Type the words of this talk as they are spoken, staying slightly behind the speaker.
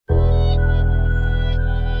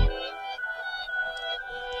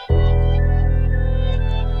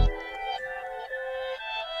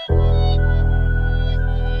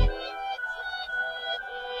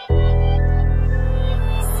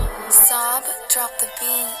Drop the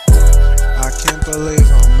beat. I can't believe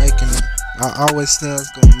I'm making it. I always knew I was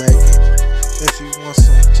gonna make it. If you want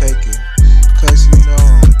some, take it. Cause you know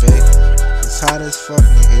I'm baking. It's hot as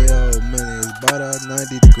fucking hell, man. It's about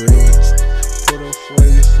 90 degrees. Put a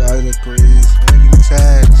 45 degrees when you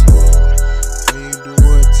tattoo. When you do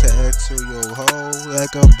a tattoo, your hoe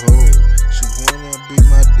like a boo. She wanna be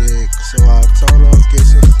my dick, so I told her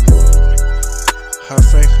get your flu. Her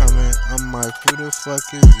friend coming, I'm like, who the fuck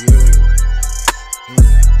is you?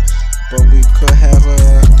 But we could have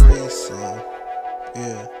a threesome.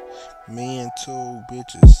 Yeah, me and two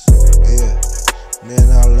bitches. Yeah, man,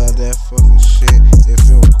 I love that fucking shit. It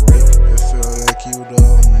feel great. It feel like you the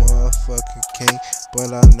motherfucking king.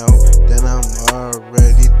 But I know that I'm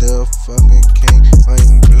already the fucking king.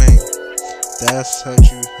 Bling bling. That's what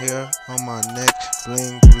you hear on my neck.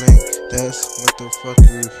 Bling bling. That's what the fuck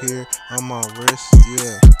you hear on my wrist.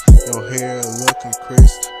 Yeah, your hair looking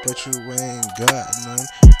crisp, but you ain't got none.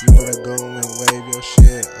 You better go and wave your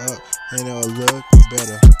shit up, and it'll look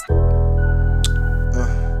better.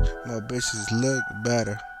 My bitches look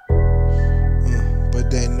better,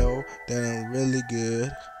 but they know that I'm really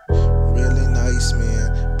good, really nice,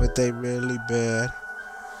 man. But they really bad.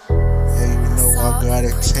 And you know I got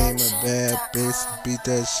a team of bad bitch, beat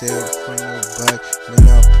that shit from the back. Then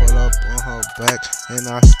I pull up on her back, and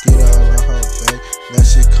I skid all on her back. Now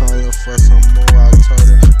she calling for some more. I told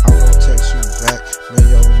her I won't text you back. Man,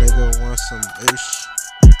 yo nigga want some ish.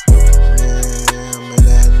 Man,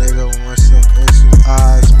 that nigga want some issue.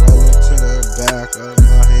 Eyes rolling to the back of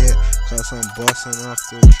my head, cause I'm busting off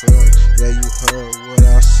the truck. Yeah, you heard what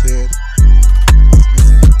I said.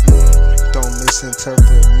 Don't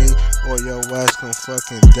misinterpret me, or your ass gon'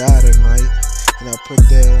 fucking die tonight. And I put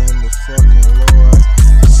that on the fucking Lord.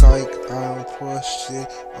 Psych, I don't put shit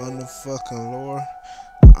on the fucking Lord.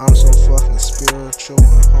 I'm so fucking spiritual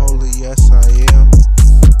and holy, yes I am.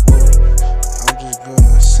 I'm just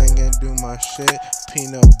gonna sing and do my shit.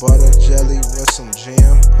 Peanut butter jelly with some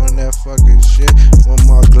jam on that fucking shit. When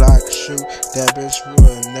my Glock shoot, that bitch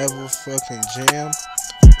will never fucking jam.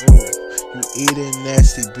 You eating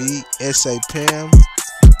nasty beat, S.A.P.M.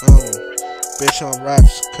 Bitch on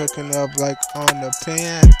raps cooking up like on the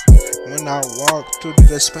pan. When I walk through the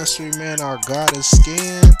dispensary, man, I got a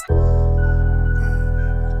skin.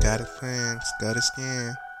 Got a plan, got a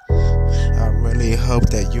skin. I really hope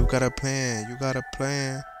that you got a plan, you got a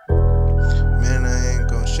plan. Man, I ain't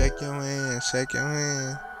gonna shake your hand, shake your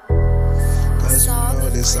hand. Cause you know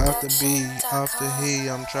this off the beat, off the heat,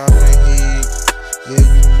 I'm dropping heat. Yeah,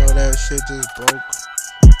 you know that shit just broke.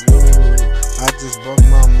 Woo, I just broke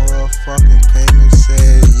my motherfucking payment.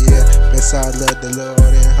 Said yeah, best I let the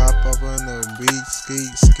Lord and hop up on the beat,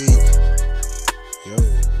 ski. Yo.